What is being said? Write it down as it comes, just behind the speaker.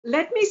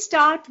Let me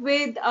start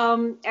with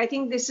I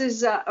think this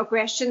is a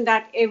question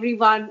that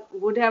everyone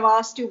would have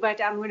asked you,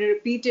 but I'm going to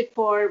repeat it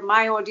for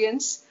my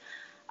audience.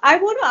 I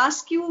want to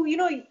ask you,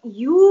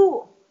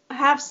 you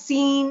have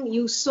seen,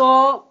 you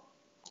saw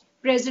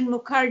President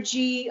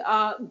Mukherjee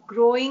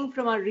growing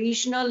from a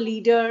regional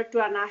leader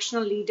to a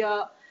national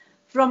leader,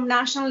 from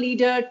national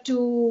leader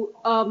to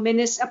a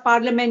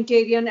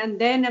parliamentarian,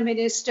 and then a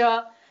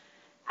minister,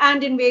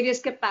 and in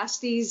various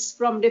capacities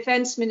from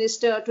defense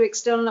minister to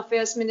external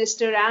affairs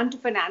minister and to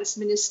finance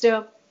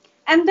minister,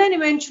 and then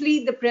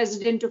eventually the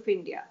president of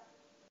India.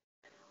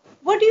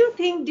 What do you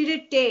think did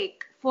it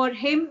take for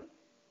him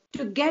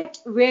to get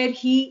where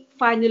he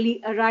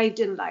finally arrived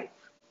in life?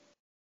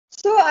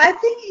 So I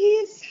think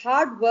his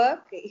hard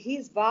work,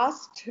 his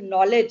vast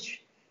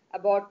knowledge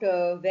about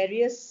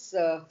various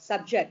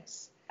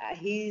subjects,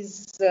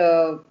 his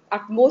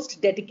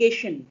utmost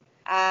dedication,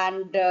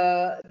 and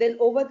then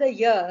over the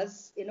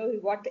years,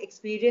 what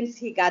experience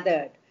he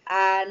gathered,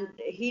 and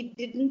he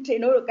didn't,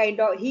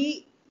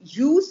 he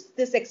used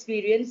this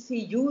experience, he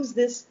used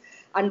this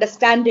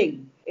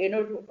understanding,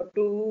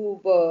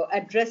 to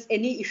address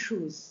any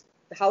issues,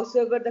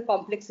 howsoever the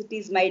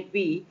complexities might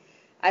be.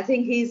 I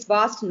think his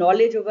vast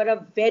knowledge over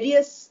a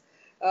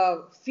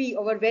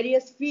over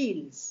various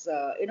fields,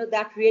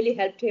 that really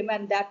helped him,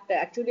 and that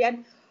actually,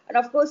 and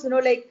of course,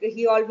 like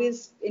he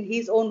always, in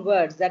his own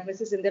words, that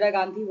Mrs. Indira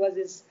Gandhi was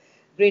his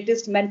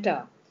greatest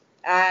mentor.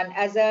 And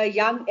as a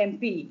young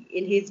MP,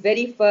 in his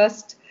very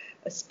first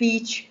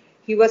speech,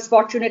 he was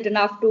fortunate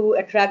enough to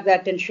attract the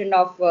attention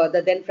of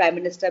the then Prime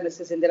Minister,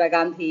 Mrs. Indira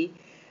Gandhi.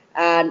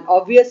 And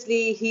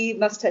obviously, she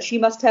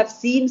must have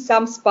seen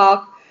some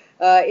spark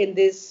in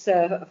this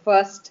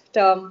first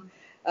term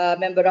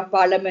member of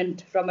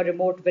parliament from a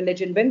remote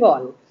village in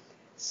Bengal.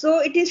 So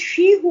it is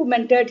she who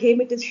mentored him,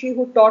 it is she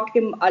who taught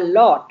him a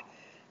lot.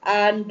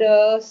 And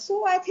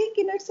so I think,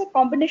 it's a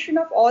combination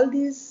of all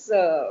these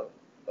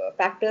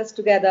factors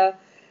together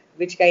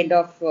which kind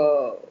of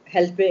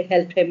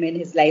helped him in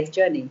his life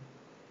journey.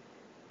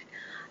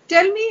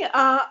 Tell me,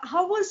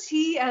 how was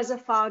he as a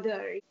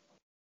father?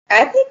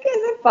 I think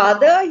as a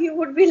father, he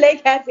would be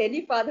like as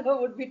any father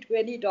would be to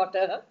any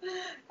daughter,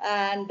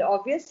 and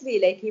obviously,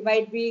 like he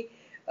might be,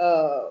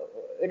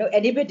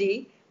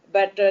 anybody,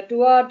 but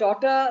to a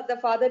daughter, the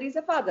father is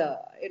a father.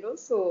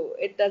 So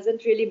it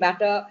doesn't really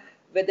matter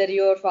whether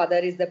your father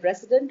is the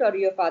president or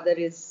your father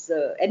is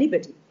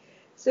anybody.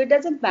 So it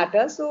doesn't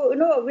matter. So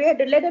we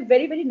had led a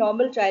very very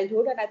normal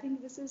childhood, and I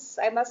think this is,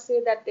 I must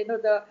say that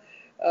the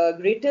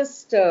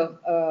greatest.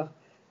 Uh,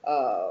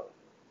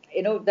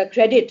 the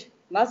credit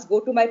must go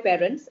to my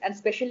parents and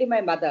especially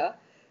my mother.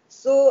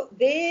 So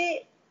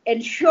they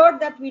ensured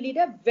that we lead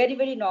a very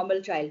very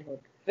normal childhood,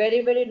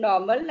 very very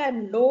normal,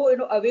 and no,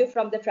 away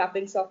from the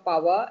trappings of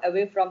power,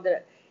 away from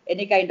the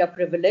any kind of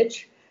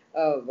privilege.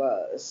 I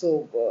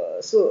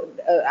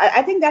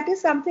think that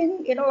is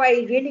something,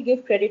 I really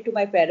give credit to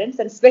my parents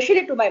and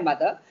especially to my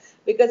mother,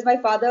 because my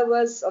father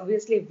was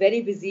obviously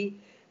very busy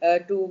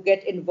to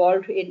get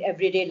involved in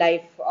everyday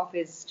life of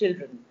his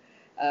children.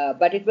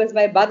 But it was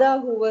my mother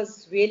who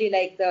was really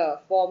like the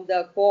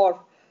core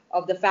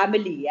of the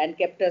family and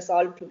kept us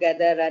all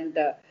together. And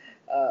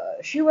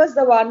she was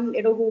the one,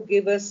 who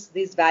gave us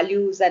these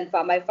values. And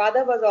my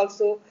father was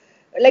also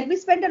like, we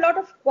spent a lot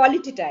of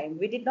quality time.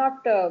 We did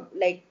not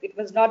like, it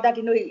was not that,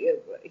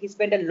 he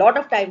spent a lot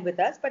of time with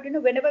us, but,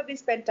 whenever we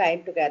spent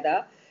time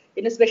together,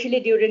 especially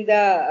during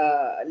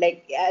the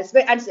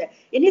and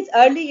in his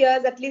early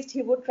years, at least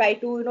he would try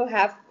to,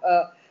 have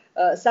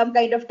some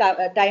kind of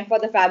time for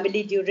the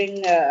family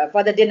during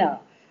for the dinner.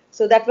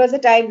 So that was the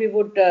time we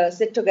would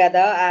sit together,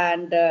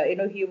 and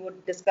he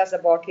would discuss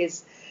about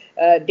his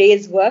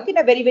day's work in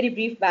a very very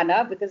brief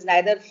manner, because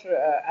neither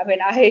I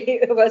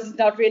was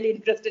not really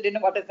interested in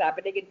what is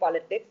happening in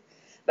politics,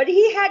 but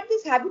he had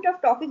this habit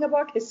of talking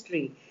about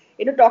history,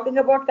 talking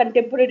about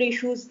contemporary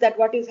issues, that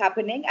what is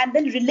happening, and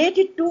then relate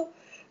it to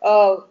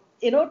uh,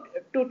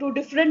 to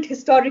different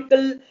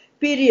historical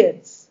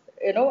periods.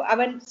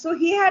 So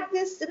he had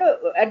this,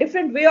 a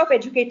different way of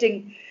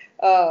educating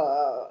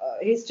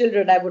his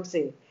children, I would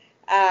say.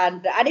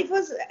 And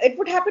it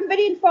would happen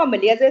very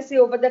informally, as I say,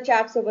 over the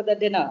chats, over the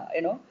dinner.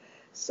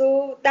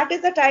 So that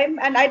is the time,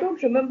 and I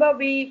don't remember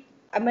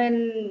I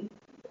mean,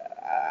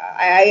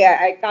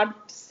 I can't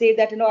say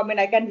that,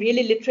 I can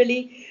really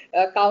literally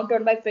count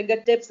on my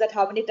fingertips that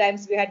how many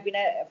times we had been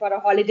for a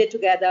holiday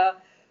together,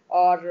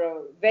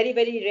 or very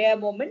very rare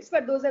moments,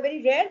 but those are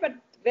very rare but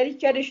very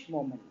cherished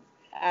moments.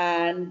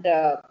 And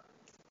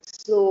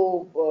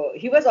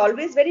he was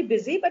always very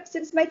busy, but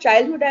since my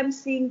childhood I'm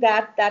seeing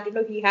that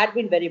he had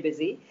been very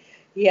busy.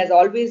 He has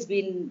always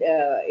been,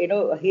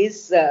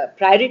 his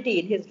priority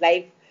in his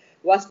life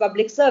was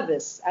public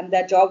service and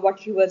the job what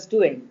he was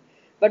doing.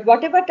 But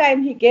whatever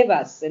time he gave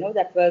us,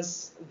 that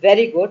was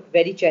very good,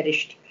 very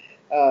cherished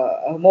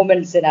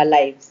moments in our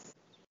lives.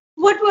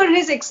 What were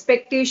his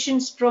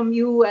expectations from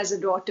you as a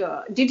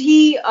daughter? Did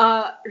he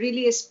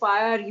really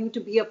aspire you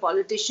to be a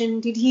politician?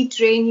 Did he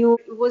train you?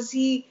 Was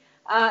he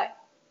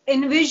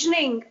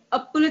envisioning a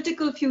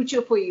political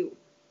future for you?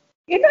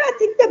 I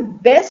think the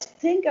best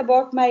thing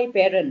about my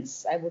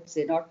parents, I would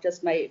say, not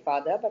just my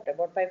father, but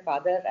about my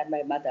father and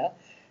my mother,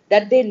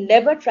 that they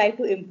never try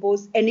to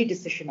impose any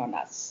decision on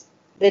us.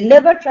 They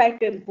never try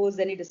to impose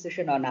any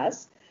decision on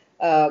us.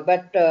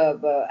 But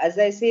as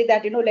I say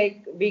that,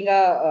 like being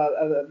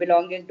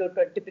belonging to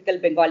a typical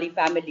Bengali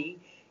family,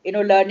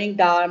 learning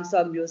dance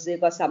or music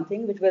or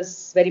something, which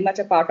was very much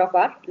a part of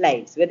our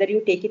lives. Whether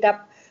you take it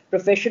up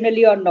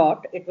professionally or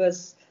not, it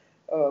was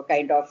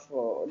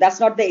that's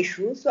not the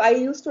issue. So I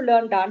used to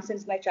learn dance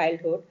since my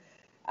childhood,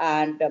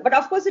 and but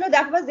of course,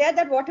 that was there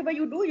that whatever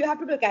you do, you have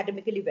to do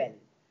academically well.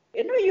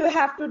 You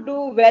have to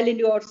do well in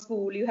your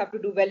school, you have to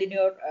do well in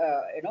your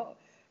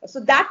so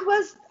that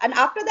was, and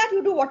after that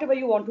you do whatever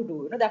you want to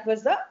do. That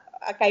was the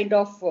kind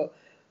of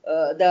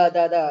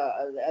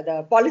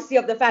the policy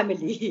of the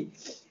family.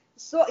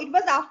 So it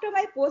was after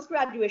my post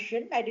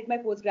graduation. I did my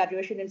post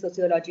graduation in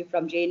sociology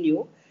from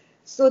JNU.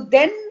 So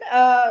then,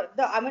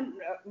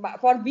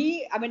 for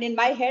me, I mean, in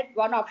my head,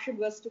 one option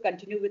was to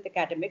continue with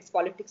academics.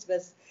 Politics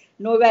was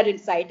nowhere in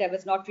sight. I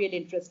was not really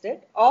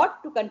interested, or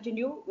to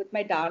continue with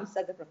my dance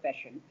as a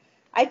profession.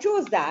 I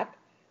chose that,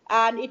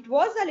 and it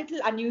was a little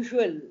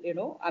unusual.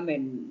 I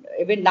mean,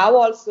 even now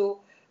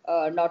also,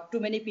 not too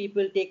many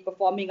people take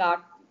performing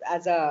art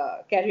as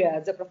a career,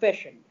 as a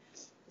profession.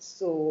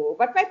 So,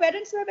 but my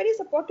parents were very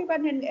supportive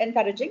and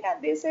encouraging,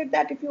 and they said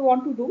that if you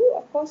want to do,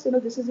 of course,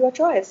 this is your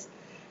choice.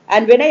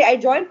 And when I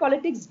joined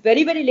politics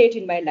very, very late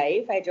in my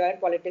life, I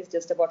joined politics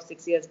just about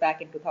 6 years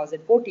back in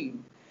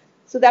 2014.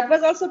 So that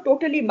was also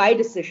totally my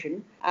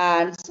decision.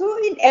 And so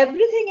in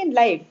everything in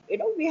life,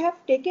 we have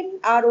taken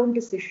our own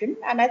decision.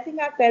 And I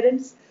think our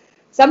parents,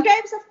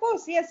 sometimes, of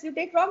course, yes, you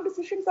take wrong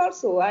decisions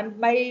also. And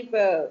my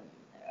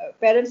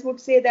parents would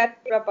say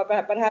that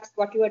perhaps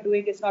what you are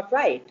doing is not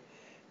right.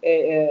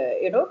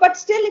 But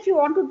still, if you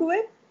want to do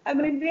it, I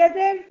mean, we are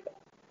there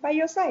by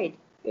your side.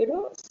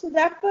 So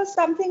that was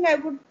something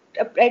I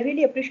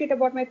really appreciate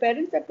about my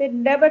parents, that they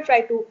never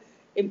try to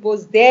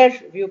impose their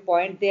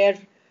viewpoint, their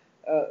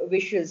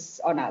wishes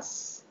on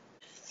us.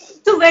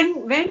 So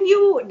when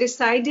you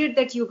decided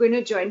that you're going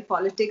to join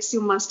politics,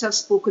 you must have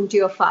spoken to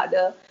your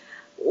father.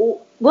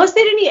 Was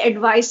there any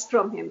advice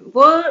from him?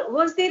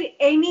 Was there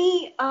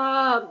any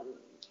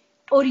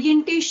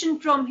orientation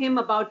from him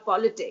about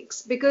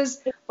politics?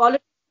 Because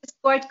politics is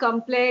quite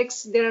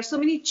complex. There are so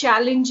many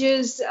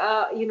challenges.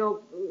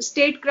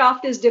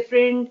 Statecraft is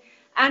different,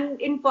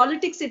 and in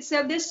politics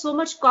itself, there's so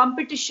much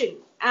competition,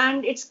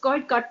 and it's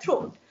quite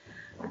cutthroat.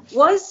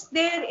 Was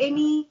there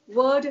any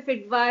word of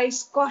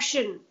advice,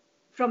 caution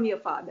from your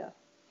father?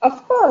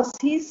 Of course,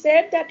 he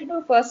said that,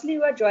 firstly,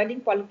 you are joining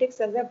politics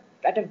at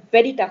a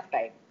very tough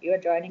time. You are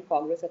joining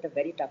Congress at a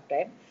very tough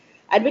time,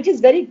 and which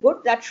is very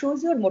good. That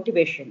shows your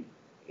motivation,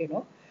 you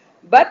know.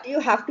 But you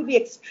have to be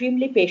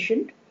extremely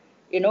patient.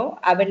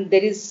 I mean,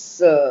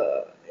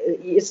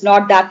 it's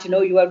not that,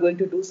 you are going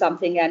to do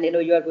something and,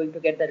 you are going to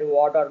get the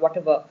reward or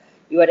whatever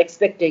you are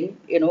expecting.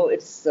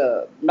 It's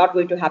not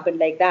going to happen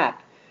like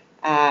that.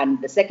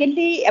 And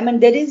secondly, I mean,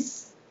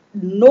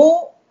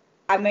 no,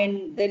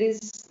 there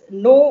is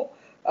no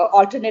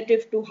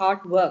alternative to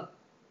hard work.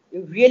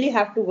 You really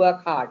have to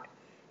work hard.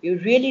 You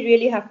really,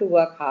 really have to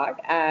work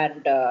hard,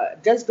 and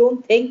just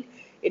don't think,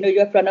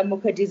 you're Pranab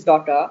Mukherjee's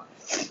daughter.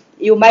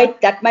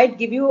 That might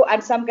give you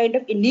and some kind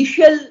of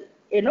initial,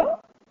 you know,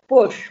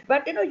 push,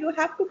 but you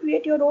have to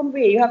create your own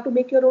way. You have to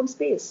make your own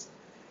space.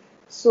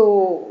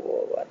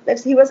 So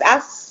that's he was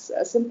as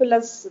simple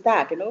as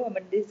that. I mean,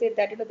 they said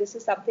that this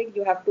is something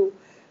you have to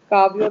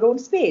carve your own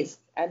space,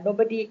 and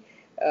nobody,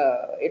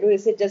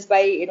 is it just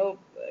by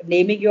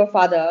naming your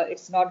father?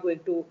 It's not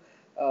going to.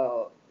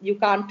 You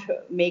can't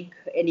make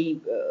any.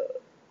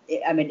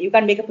 I mean, you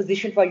can make a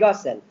position for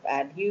yourself,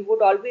 and he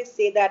would always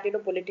say that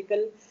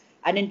political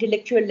and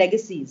intellectual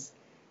legacies,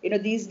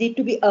 these need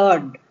to be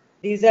earned.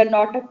 These are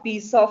not a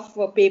piece of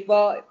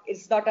paper.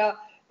 It's not a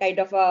kind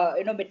of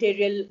a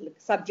material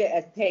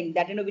subject thing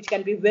that which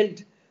can be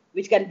willed,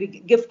 which can be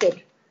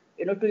gifted,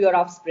 to your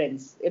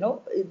offsprings.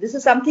 This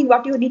is something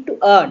what you need to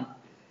earn.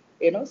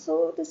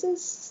 So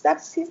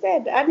that's he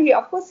said, and he,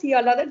 of course, he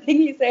another thing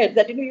he said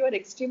that you are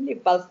extremely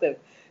impulsive,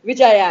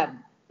 which I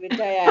am.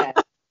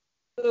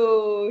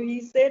 So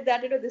he said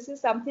that this is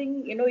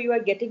something you are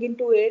getting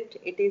into it.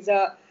 It is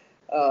a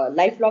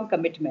lifelong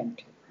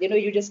commitment.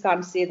 You just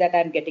can't say that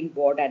I'm getting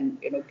bored and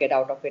get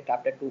out of it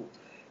after 2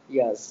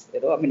 years.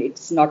 I mean,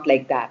 it's not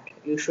like that.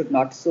 You should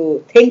not.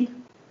 So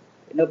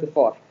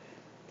before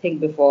think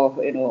before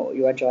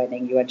you are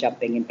joining, you are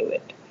jumping into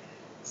it.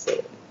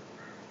 So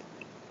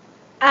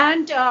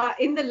And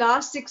in the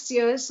last 6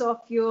 years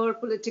of your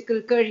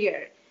political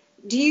career,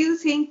 do you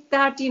think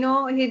that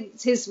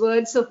his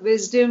words of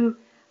wisdom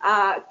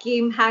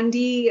came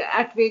handy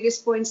at various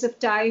points of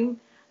time?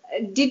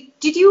 Did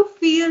you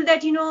feel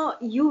that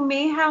you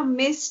may have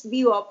missed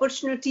the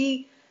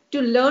opportunity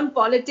to learn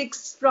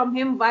politics from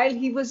him while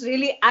he was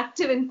really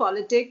active in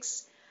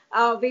politics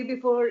way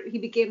before he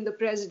became the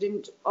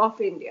president of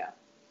India?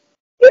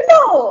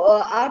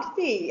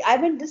 Aarti, I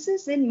mean, this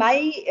is in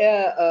my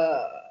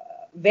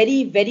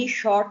very, very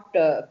short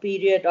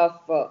period of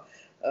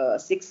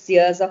 6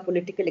 years of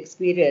political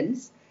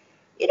experience,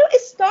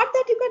 it's not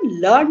that you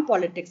can learn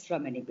politics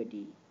from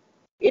anybody.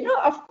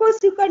 Of course,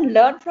 you can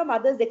learn from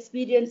others'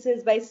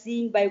 experiences by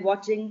seeing, by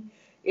watching,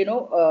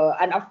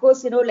 and of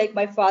course, like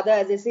my father,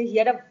 as I say, he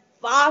had a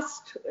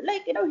vast,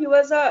 he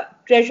was a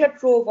treasure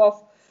trove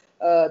of,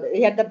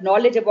 he had the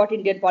knowledge about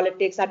Indian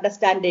politics,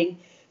 understanding.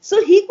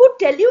 So he could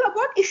tell you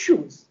about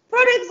issues.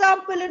 For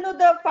example,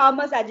 the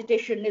farmers'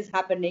 agitation is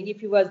happening. If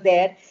he was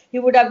there, he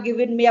would have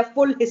given me a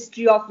full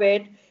history of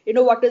it,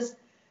 what is,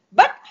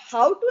 but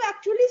how to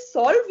actually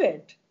solve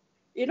it,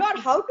 or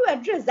how to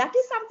address that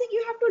is something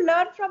you have to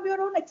learn from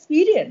your own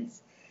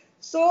experience.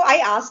 So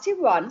I asked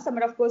him once. I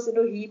mean, of course,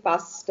 he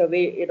passed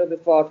away,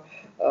 before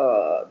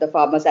the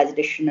farmers'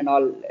 agitation and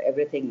all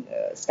everything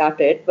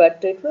started.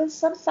 But it was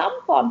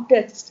some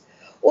context.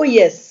 Oh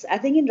yes, I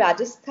think in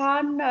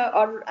Rajasthan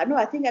or no,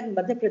 I think in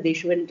Madhya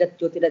Pradesh when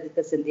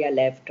Jyotiraditya Scindia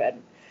left, and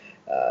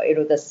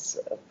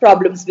the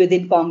problems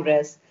within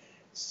Congress.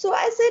 So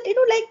I said,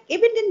 like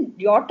even in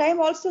your time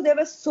also there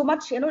was so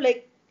much,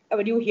 like I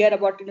mean, you hear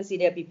about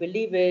senior people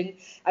leaving.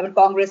 I mean,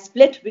 Congress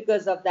split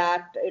because of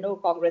that.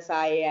 Congress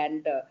I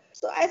and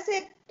so I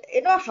said,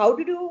 how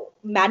did you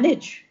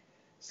manage?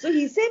 So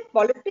he said,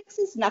 politics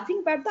is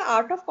nothing but the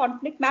art of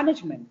conflict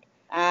management.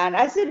 And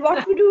I said,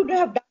 what would you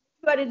have done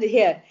if you are in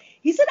here?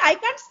 He said, I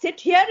can't sit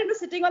here,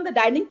 sitting on the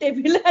dining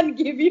table and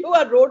give you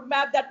a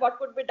roadmap that what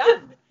could be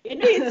done.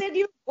 He said,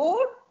 you go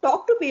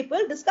talk to people,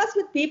 discuss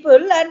with people,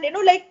 and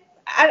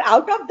and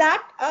out of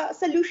that, a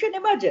solution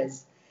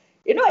emerges.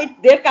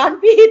 There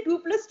can't be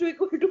 2 + 2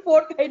 =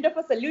 4 kind of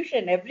a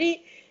solution.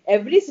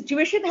 Every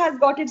situation has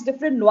got its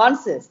different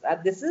nuances.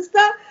 And this is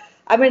the,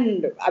 I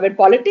mean,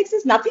 politics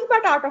is nothing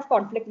but art of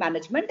conflict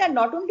management, and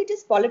not only it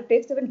is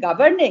politics, even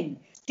governing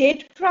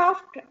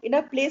statecraft in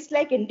a place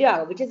like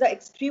India, which is an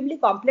extremely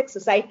complex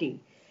society.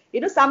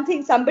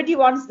 Somebody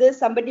wants this,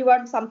 somebody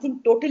wants something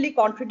totally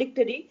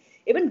contradictory.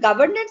 Even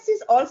governance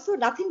is also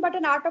nothing but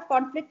an art of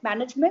conflict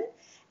management,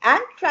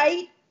 and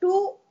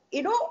to,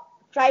 you know,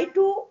 try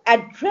to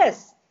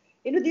address,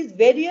 these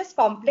various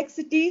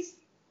complexities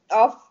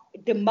of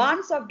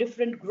demands of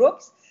different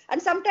groups, and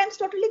sometimes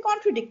totally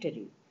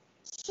contradictory.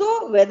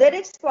 So whether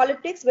it's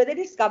politics, whether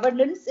it's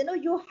governance,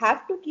 you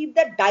have to keep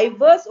that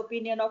diverse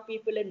opinion of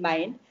people in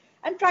mind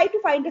and try to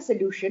find a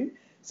solution.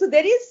 So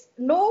there is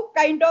no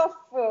kind of,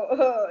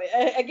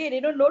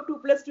 again, no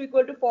 2 + 2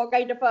 = 4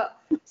 kind of a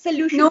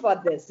solution No.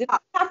 for this. You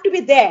have to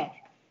be there.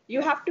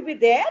 You have to be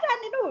there,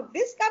 and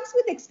this comes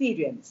with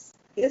experience.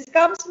 This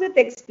comes with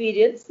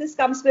experience. This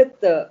comes with,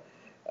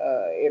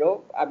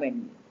 I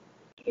mean,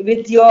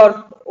 with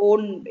your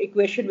own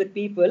equation with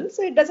people.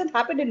 So it doesn't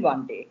happen in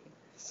one day.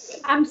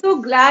 I'm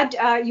so glad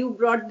you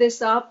brought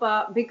this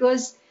up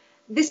because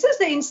this is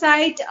the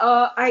insight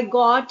I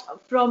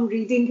got from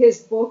reading his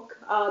book,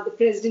 The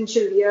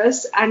Presidential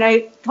Years, and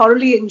I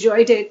thoroughly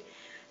enjoyed it.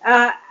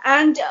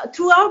 And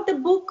throughout the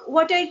book,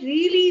 what I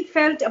really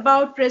felt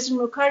about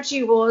President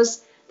Mukherjee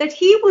was that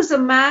he was a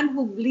man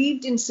who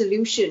believed in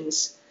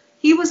solutions.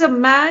 He was a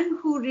man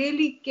who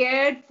really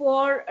cared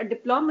for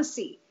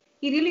diplomacy.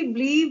 He really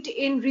believed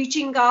in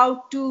reaching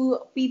out to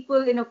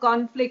people in a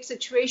conflict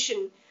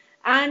situation.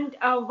 And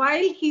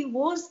while he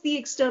was the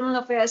external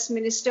affairs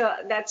minister,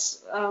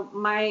 that's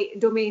my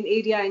domain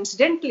area,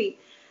 incidentally,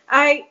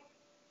 I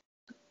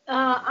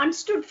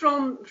understood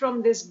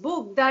from this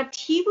book that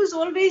he was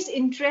always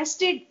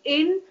interested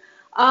in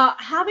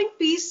having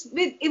peace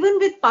with even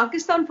with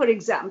Pakistan, for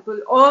example,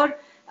 or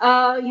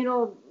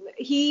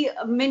he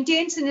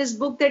maintains in his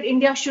book that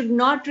India should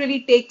not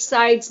really take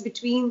sides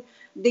between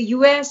the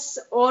U.S.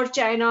 or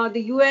China,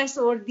 the U.S.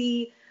 or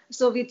the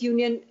Soviet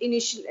Union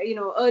initially,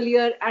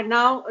 earlier, and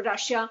now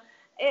Russia.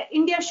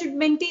 India should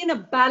maintain a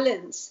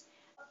balance.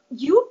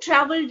 You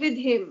traveled with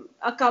him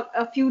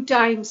a few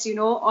times,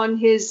 on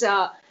his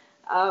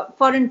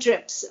foreign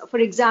trips, for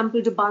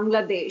example, to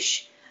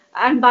Bangladesh.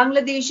 And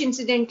Bangladesh,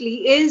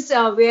 incidentally, is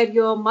where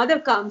your mother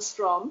comes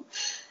from.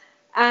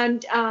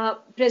 And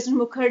President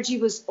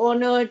Mukherjee was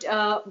honored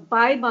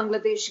by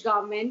Bangladesh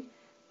government.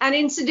 And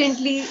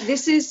incidentally,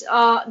 this is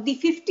the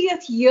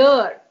 50th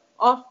year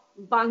of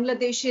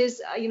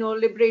Bangladesh's,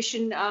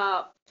 liberation.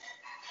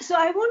 So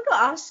I want to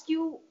ask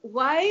you,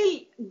 while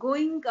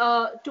going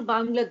to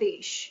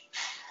Bangladesh,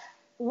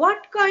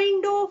 what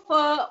kind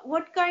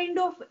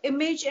of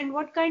image and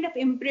what kind of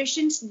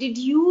impressions did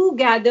you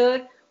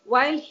gather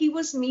while he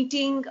was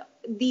meeting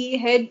the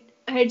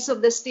heads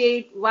of the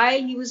state,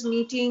 while he was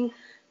meeting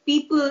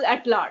people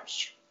at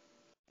large?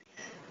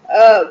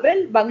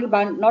 Well,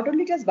 not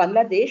only just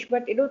Bangladesh,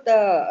 but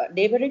the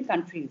neighboring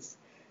countries.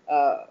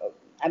 Uh,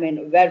 I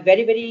mean, we're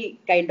very, very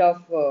kind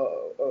of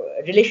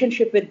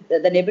relationship with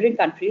the neighboring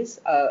countries,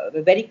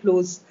 very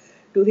close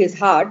to his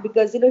heart,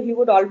 because he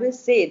would always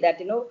say that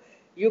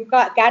you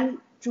can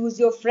choose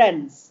your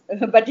friends,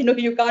 but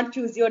you can't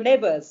choose your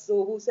neighbors.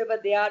 So whosoever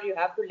they are, you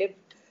have to live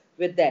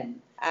with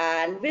them.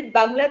 And with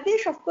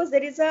Bangladesh, of course,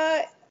 there is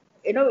a,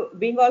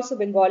 being also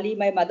Bengali,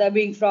 my mother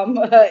being from,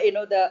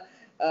 the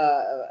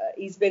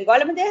East Bengal,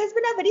 I mean, there has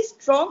been a very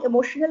strong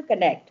emotional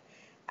connect.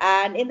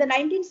 And in the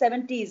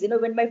 1970s,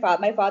 when my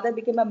father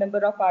became a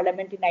member of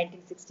parliament in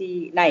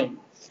 1969,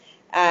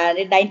 and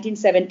in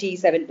 1970,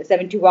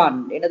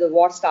 71, the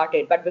war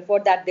started. But before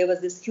that, there was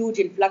this huge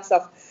influx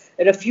of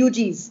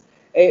refugees,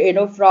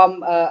 from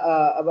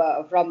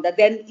the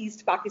then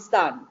East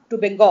Pakistan to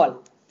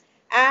Bengal.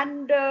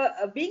 And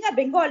being a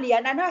Bengali,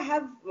 and I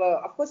have,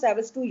 of course, I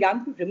was too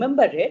young to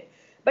remember it,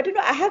 but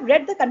I have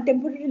read the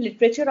contemporary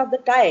literature of the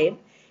time,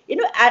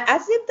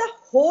 as if the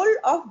whole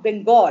of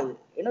Bengal,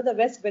 the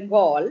West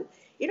Bengal,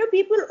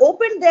 people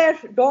opened their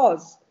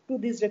doors to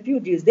these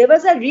refugees. There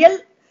was a real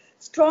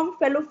strong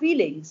fellow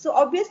feeling. So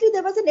obviously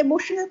there was an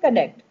emotional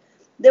connect.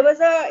 There was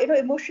a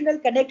emotional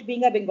connect,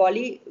 being a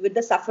Bengali, with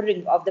the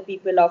suffering of the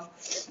people of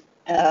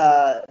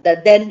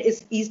the then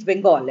is East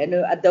Bengal, and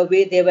the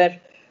way they were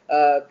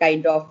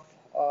kind of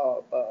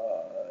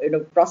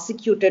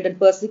prosecuted and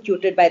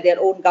persecuted by their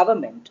own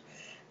government.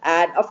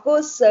 And of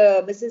course,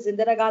 Mrs.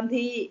 Indira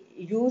Gandhi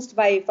used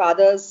my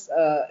father's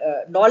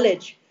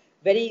knowledge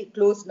very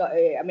close.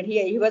 I mean,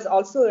 he was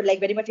also like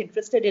very much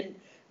interested in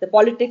the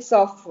politics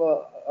of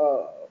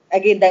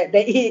again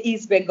the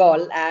East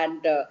Bengal,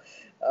 and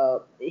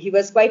he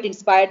was quite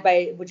inspired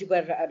by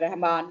Mujibur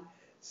Rahman.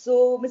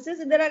 So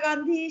Mrs. Indira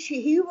Gandhi,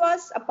 he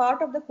was a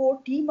part of the core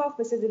team of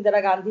Mrs.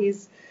 Indira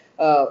Gandhi's,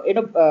 I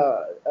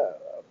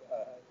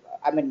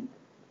mean,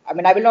 I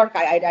will not.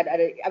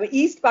 I mean,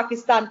 East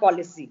Pakistan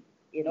policy,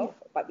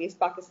 East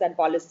Pakistan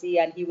policy,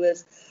 and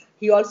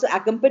he also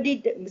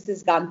accompanied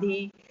Mrs.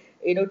 Gandhi,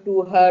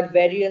 to her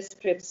various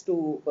trips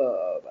to.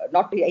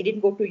 Not, I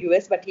didn't go to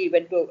US, but he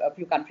went to a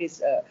few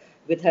countries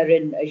with her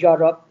in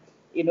Europe,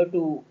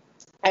 to,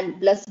 and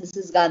plus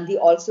Mrs. Gandhi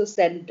also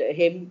sent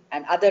him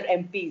and other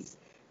MPs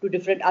to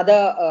different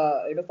other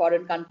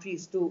foreign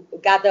countries to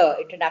gather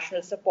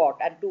international support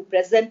and to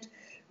present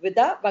with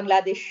the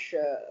Bangladesh,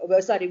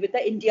 with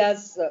the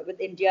India's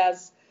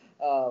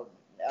uh,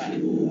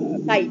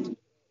 side,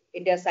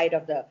 India's side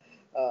of the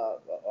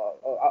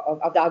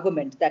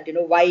argument, that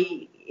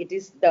why it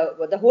is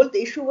the whole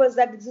issue was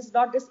that this is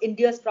not just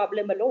India's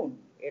problem alone.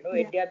 Yeah.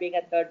 India, being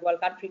a third world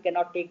country,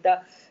 cannot take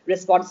the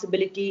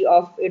responsibility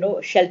of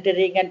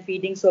sheltering and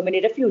feeding so many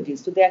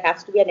refugees. So there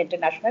has to be an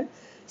international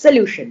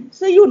solution.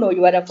 So you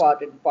are a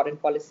foreign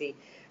policy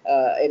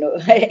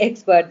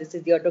expert. This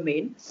is your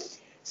domain.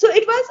 So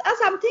it was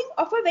something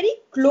of a very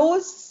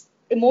close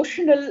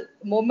emotional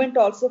moment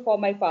also for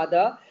my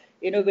father,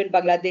 when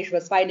Bangladesh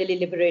was finally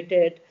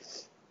liberated.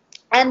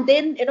 And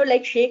then,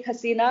 like Sheikh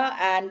Hasina,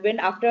 and when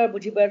after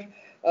Mujibur,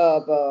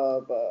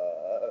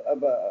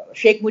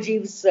 Sheikh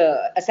Mujib's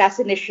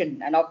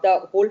assassination, and of the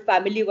whole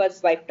family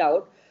was wiped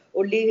out,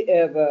 only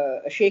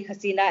Sheikh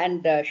Hasina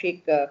and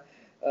Sheikh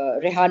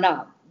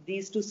Rehana,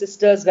 these two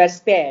sisters, were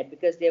spared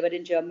because they were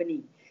in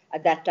Germany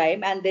at that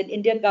time. And then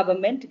Indian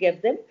government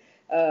gave them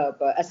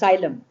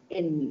asylum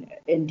in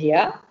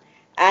India.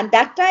 And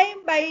that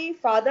time, my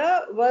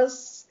father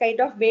was kind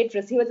of made.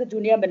 He was a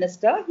junior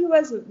minister. He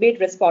was made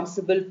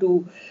responsible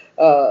to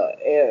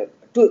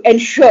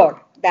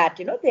ensure that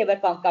they were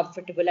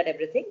comfortable and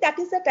everything. That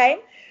is the time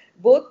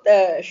both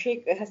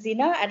Sheikh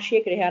Hasina and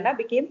Sheikh Rehana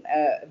became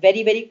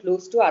very, very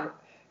close to our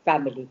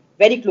family.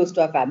 Very close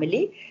to our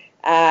family,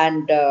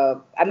 and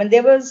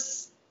there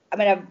was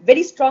a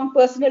very strong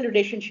personal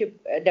relationship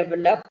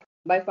developed.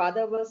 My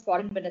father was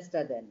foreign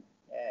minister then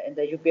in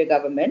the UPA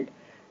government,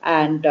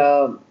 and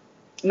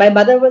my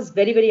mother was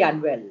very, very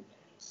unwell,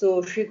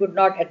 so she could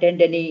not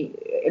attend any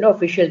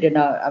official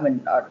dinner.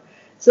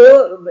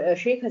 So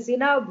Sheikh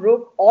Hasina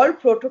broke all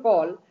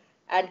protocol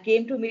and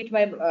came to meet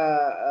my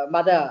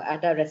mother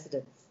at her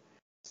residence.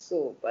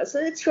 So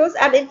it shows,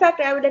 and in fact,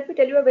 let me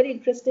tell you a very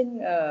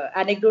interesting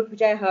anecdote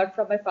which I heard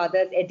from my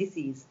father's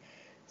edices.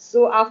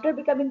 So after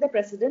becoming the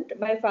president,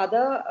 my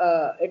father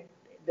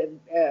to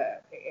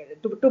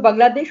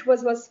Bangladesh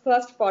was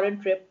first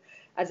foreign trip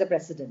as a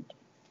president.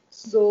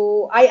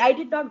 So I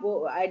did not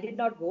go. I did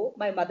not go.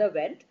 My mother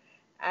went,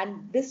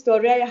 and this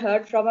story I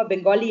heard from a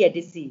Bengali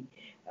edc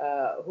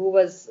who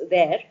was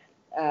there.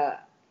 Uh,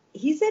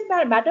 he said,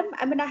 "Madam,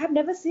 I have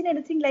never seen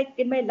anything like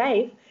in my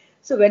life.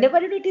 So whenever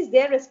it is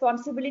their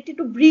responsibility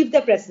to brief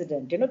the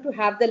president, to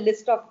have the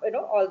list of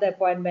all the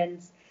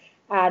appointments,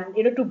 and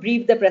to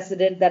brief the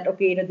president that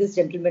okay, this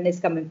gentleman is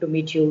coming to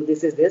meet you.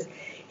 This is this."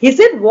 He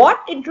said, "What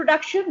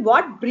introduction?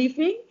 What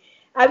briefing?"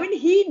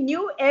 He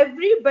knew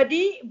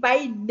everybody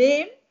by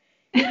name,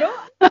 you know.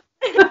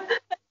 He said,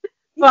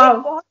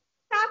 Wow. "बहुत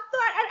आप तो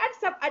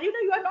and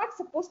you are not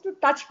supposed to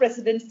touch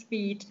president's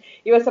feet.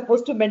 You are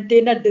supposed to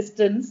maintain a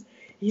distance."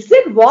 He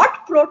said,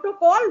 "What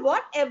protocol?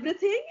 What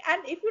everything?"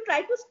 And if you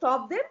try to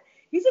stop them,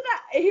 he said,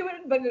 he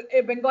would,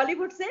 Bengali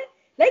would say,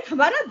 like,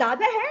 "हमारा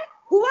दादा है.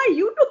 Who are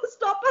you to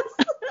stop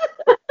us?"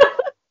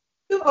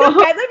 तुम जब Oh,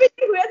 पैदा भी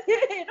नहीं हुए थे,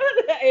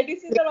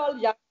 ADCs are all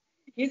young.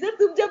 He said,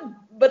 तुम जब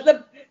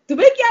मतलब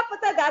तुम्हें क्या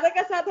पता दादा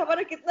का साथ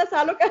हमारा कितना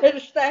सालों का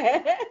रिश्ता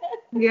है?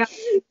 yeah.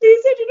 He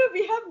said,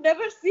 we have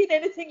never seen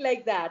anything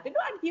like that, and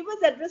he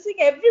was addressing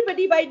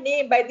everybody by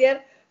name, by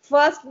their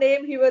first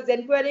name. He was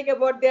inquiring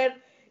about their,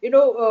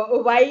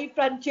 wife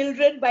and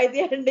children by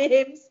their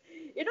names,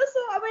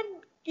 so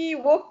कि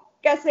वो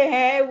कैसे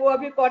है वो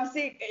अभी कौन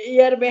सी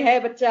year में है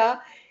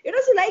बच्चा,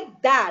 so like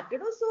that,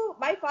 so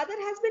my father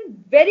has been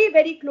very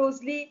very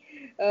closely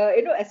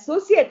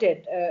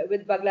associated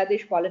with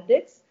Bangladesh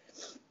politics.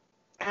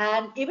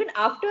 And even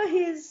after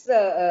his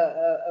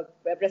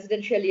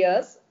presidential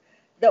years,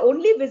 the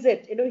only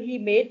visit he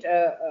made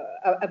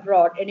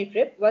abroad, any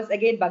trip, was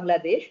again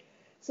Bangladesh.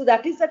 So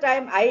that is the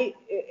time I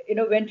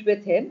went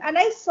with him, and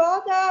I saw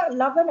the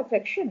love and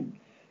affection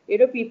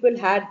people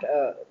had,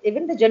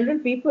 even the general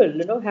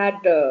people had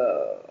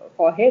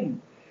for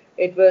him.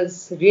 It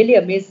was really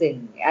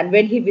amazing. And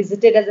when he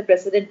visited as a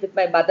president with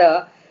my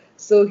mother,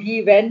 so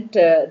they went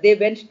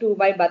to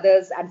my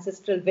mother's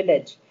ancestral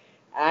village.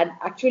 And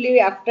actually,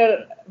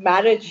 after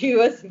marriage, he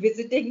was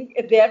visiting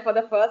there for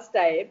the first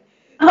time.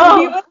 So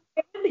Oh,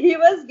 he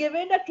was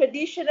given a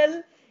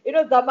traditional,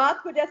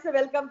 damat ko jaise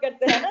welcome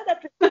karte hain na, the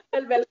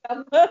traditional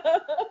welcome.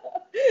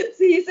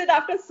 So he said,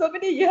 after so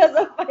many years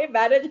of my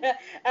marriage,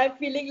 I'm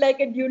feeling like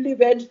a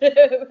newlywed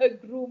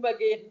groom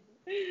again.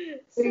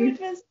 So it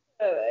great. was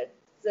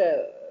it's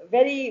a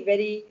very,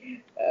 very,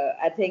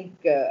 I think,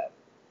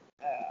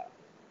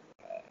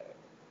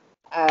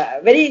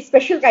 very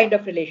special kind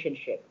of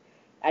relationship.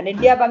 And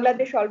India,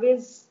 Bangladesh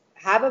always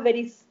have a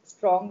very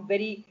strong,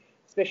 very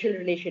special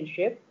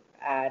relationship.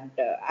 And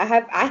I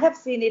have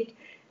seen it,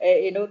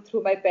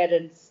 through my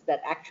parents,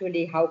 that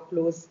actually how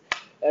close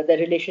the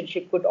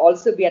relationship could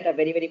also be at a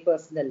very, very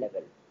personal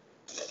level.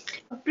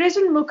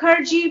 President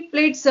Mukherjee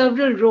played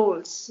several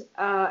roles,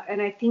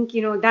 and I think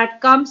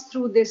that comes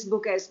through this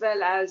book as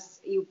well. As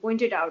you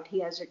pointed out, he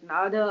has written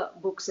other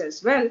books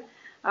as well.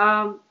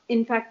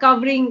 In fact,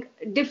 covering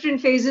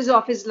different phases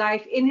of his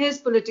life in his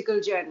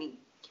political journey.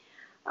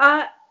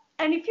 Uh,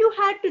 and if you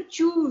had to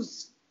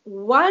choose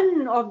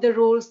one of the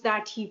roles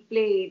that he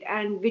played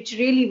and which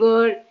really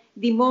were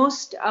the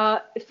most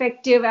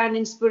effective and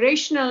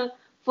inspirational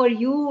for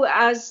you,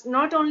 as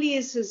not only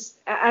as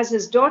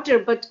his daughter,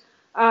 but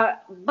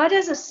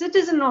as a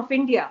citizen of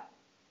India,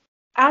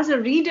 as a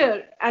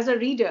reader,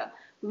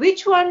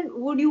 which one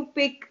would you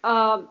pick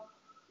uh,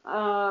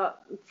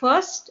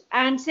 first?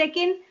 And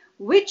second,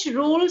 which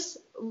roles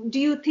do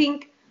you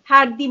think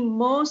had the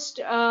most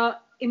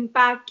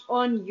impact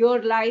on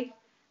your life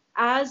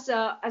as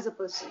a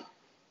person?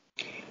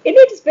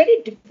 It's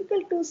very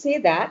difficult to say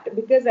that,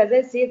 because, as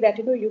I say that,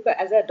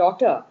 as a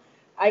daughter,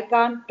 I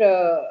can't,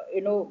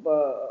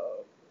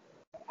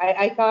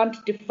 I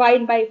can't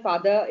define my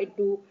father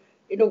into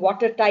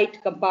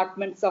watertight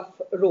compartments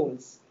of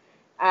roles.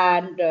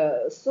 And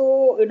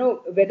so,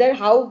 whether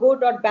how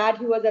good or bad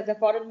he was as a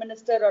foreign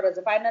minister or as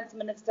a finance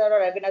minister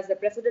or even as the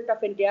president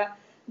of India,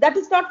 that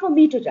is not for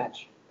me to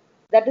judge.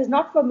 That is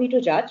not for me to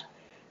judge.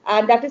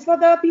 And that is for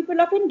the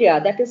people of India.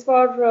 That is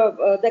for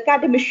the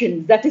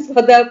academicians. That is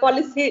for the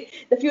policy,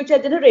 the future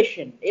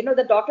generation.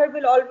 The daughter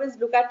will always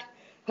look at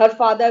her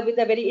father with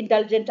a very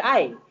indulgent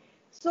eye.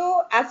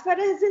 So, as far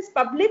as his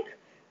public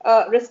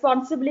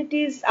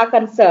responsibilities are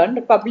concerned,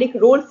 the public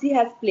roles he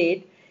has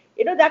played,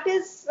 that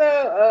is,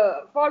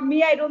 for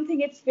me, I don't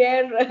think it's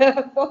fair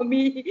for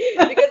me,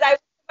 because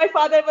my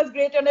father was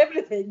great on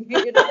everything.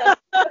 That's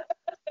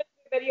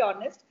very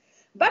honest.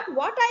 But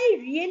what I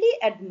really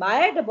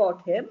admired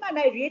about him, and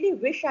I really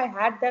wish I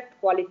had that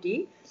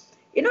quality,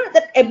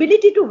 that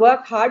ability to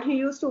work hard. He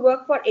used to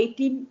work for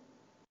 18,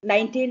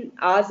 19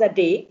 hours a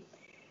day.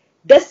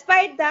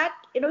 Despite that,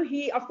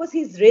 he, of course,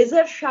 his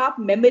razor sharp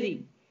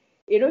memory,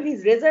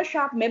 his razor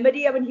sharp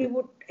memory, I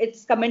mean,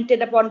 it's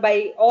commented upon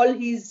by all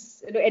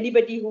his,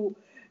 anybody who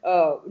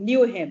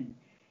knew him.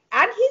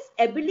 And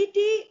his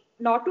ability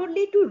not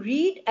only to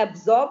read,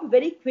 absorb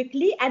very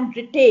quickly and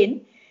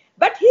retain,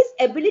 but his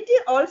ability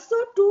also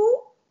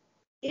to,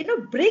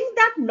 bring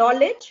that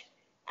knowledge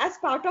as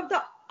part of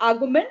the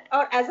argument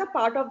or as a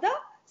part of the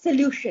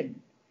solution.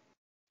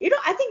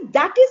 I think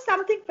that is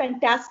something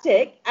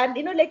fantastic. And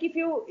like, if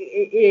you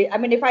I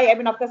mean, I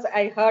mean, of course,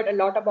 I heard a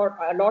lot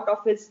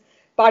of his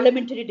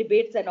parliamentary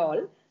debates and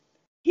all.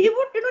 He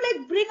would,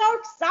 like, bring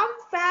out some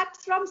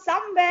facts from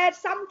somewhere,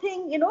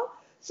 something,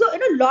 so,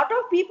 a lot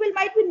of people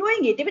might be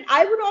knowing it, even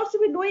I would also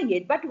be knowing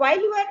it, but while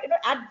you are,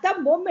 at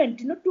the moment,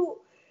 to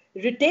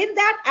retain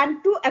that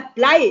and to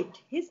apply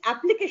it, his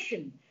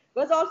application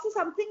was also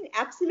something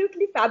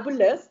absolutely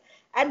fabulous.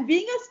 And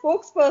being a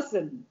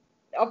spokesperson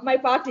of my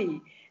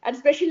party, and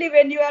especially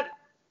when you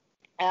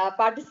are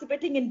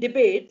participating in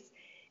debates,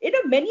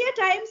 many a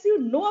times you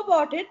know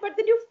about it, but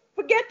then you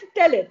forget to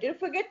tell it. You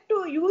forget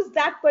to use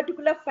that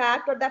particular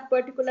fact or that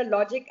particular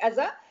logic as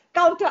a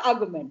counter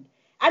argument.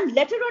 And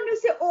later on, you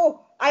say,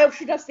 oh, I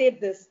should have said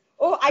this.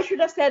 Oh, I should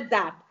have said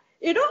that.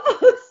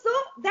 So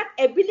that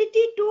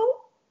ability to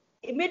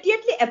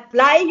immediately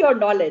apply your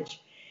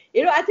knowledge,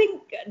 I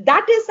think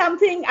that is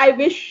something I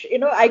wish,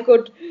 I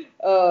could,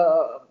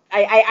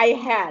 I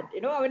had,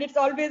 I mean, it's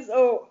always,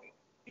 oh,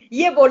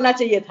 ये बोलना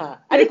चाहिए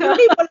था अरे क्यों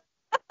नहीं बोला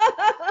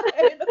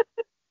you know,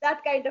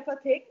 that kind of a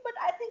thing. But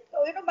I think,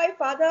 my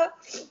father,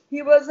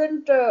 he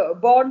wasn't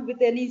born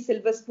with any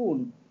silver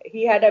spoon.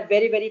 He had a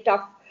very, very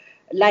tough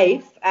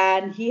life,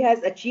 and he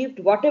has achieved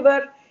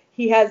whatever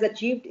he has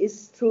achieved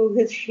is through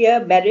his sheer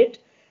merit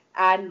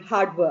and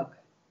hard work.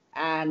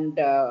 And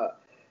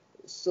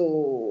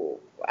so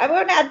I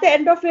mean, at the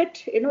end of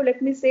it,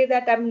 let me say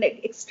that I'm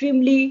like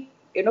extremely,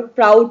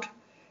 proud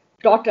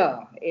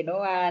daughter,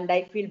 and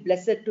I feel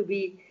blessed to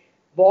be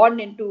born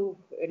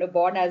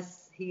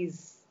as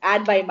he's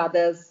and my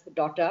mother's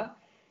daughter,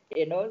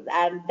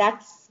 and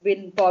that's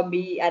been for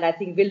me, and I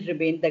think will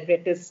remain the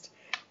greatest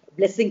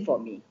blessing for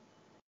me.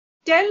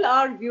 Tell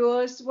our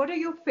viewers, what are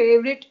your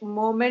favorite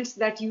moments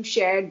that you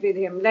shared with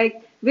him,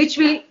 like which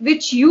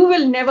you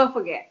will never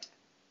forget?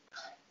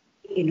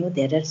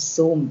 There are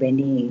so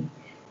many.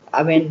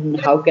 I mean,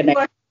 how can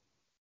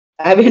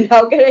I mean,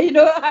 how can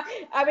I,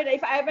 I mean,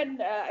 if I mean,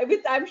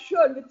 I'm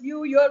sure with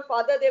you, your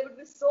father, there would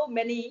be so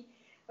many.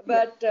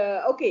 Yeah. But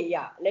okay,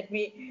 yeah, let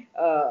me,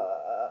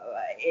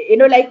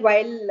 like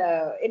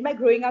while in my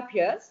growing up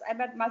years,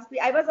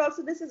 I was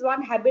also, this is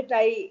one habit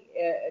I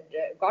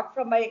got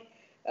from my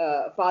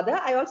father.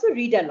 I also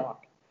read a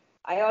lot.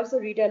 I also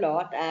read a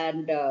lot.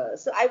 And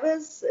so I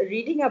was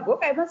reading a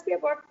book, I must be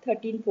about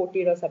 13,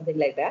 14 or something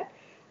like that,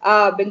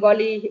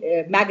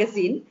 Bengali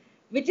magazine,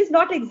 which is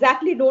not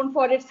exactly known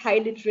for its high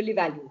literary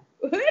value.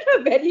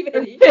 Very, very.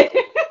 And he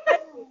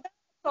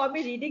saw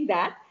me reading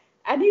that,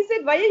 and he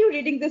said, "Why are you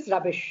reading this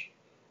rubbish?"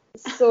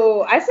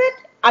 So I said,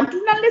 "Until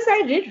and unless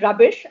I read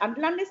rubbish,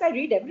 until and unless I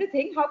read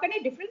everything, how can I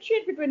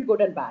differentiate between good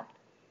and bad?"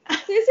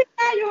 So he said,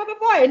 "Yeah, you have a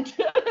point.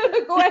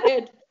 Go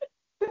ahead."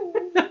 So,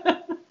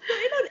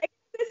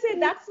 they say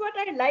that's what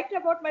I liked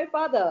about my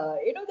father,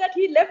 that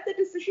he left the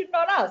decision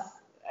on us,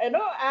 and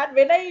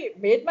when I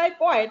made my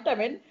point, I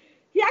mean,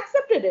 he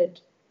accepted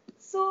it.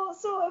 So,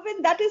 I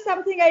mean, that is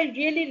something I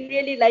really,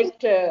 really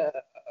liked,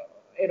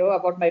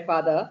 about my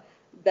father.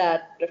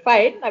 That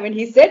fine, I mean,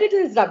 he said it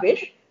is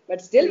rubbish,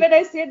 but still, when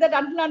I say that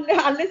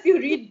unless you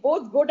read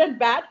both good and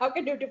bad, how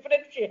can you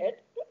differentiate?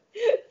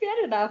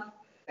 Fair enough.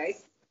 Right.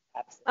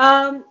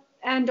 Absolutely.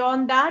 And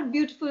on that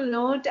beautiful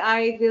note,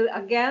 I will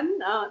again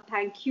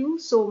thank you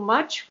so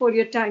much for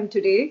your time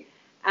today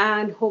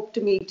and hope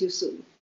to meet you soon.